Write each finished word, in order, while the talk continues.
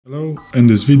Hello, in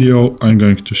this video I'm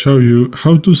going to show you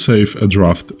how to save a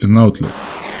draft in Outlook.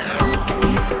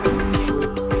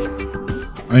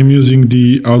 I'm using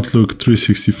the Outlook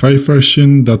 365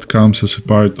 version that comes as a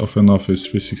part of an Office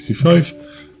 365,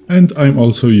 and I'm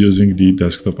also using the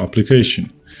desktop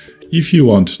application. If you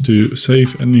want to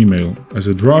save an email as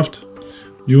a draft,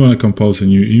 you want to compose a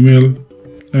new email,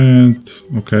 and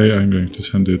okay, I'm going to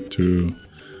send it to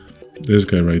this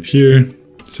guy right here.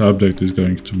 Subject is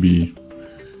going to be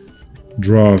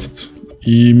draft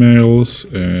emails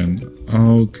and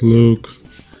Outlook,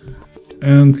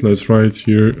 and let's write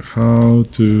here how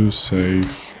to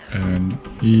save an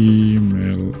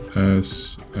email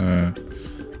as a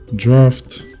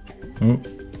draft. Oh,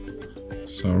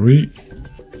 sorry,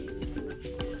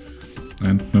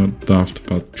 and not draft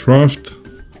but draft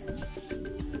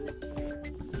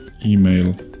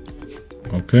email.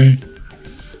 Okay,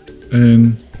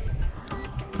 in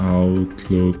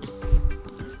Outlook.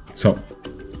 So,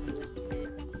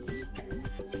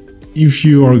 if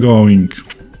you are going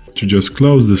to just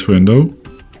close this window,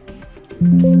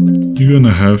 you're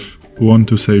gonna want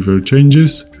to save your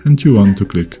changes and you want to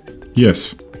click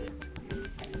yes.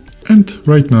 And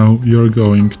right now you're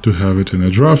going to have it in a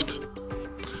draft.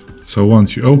 So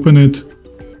once you open it,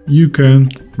 you can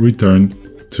return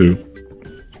to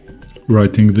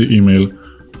writing the email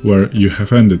where you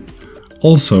have ended.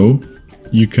 Also,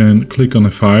 you can click on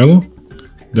a file,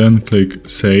 then click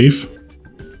save,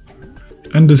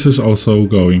 and this is also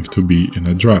going to be in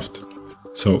a draft.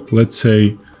 So let's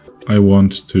say I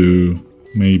want to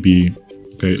maybe,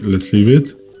 okay, let's leave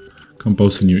it,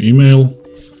 compose a new email,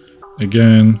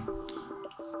 again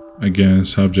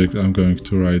subject, I'm going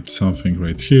to write something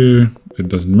right here, it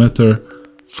doesn't matter,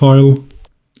 file,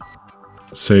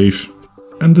 save,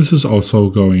 and this is also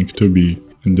going to be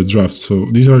in the draft. So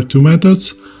these are two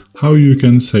methods how you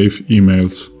can save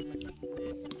emails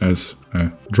as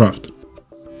a draft.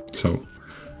 So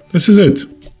this is it.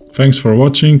 Thanks for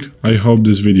watching. I hope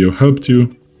this video helped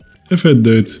you. If it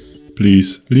did,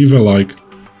 please leave a like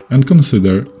and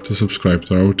consider to subscribe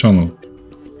to our channel.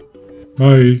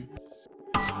 Bye.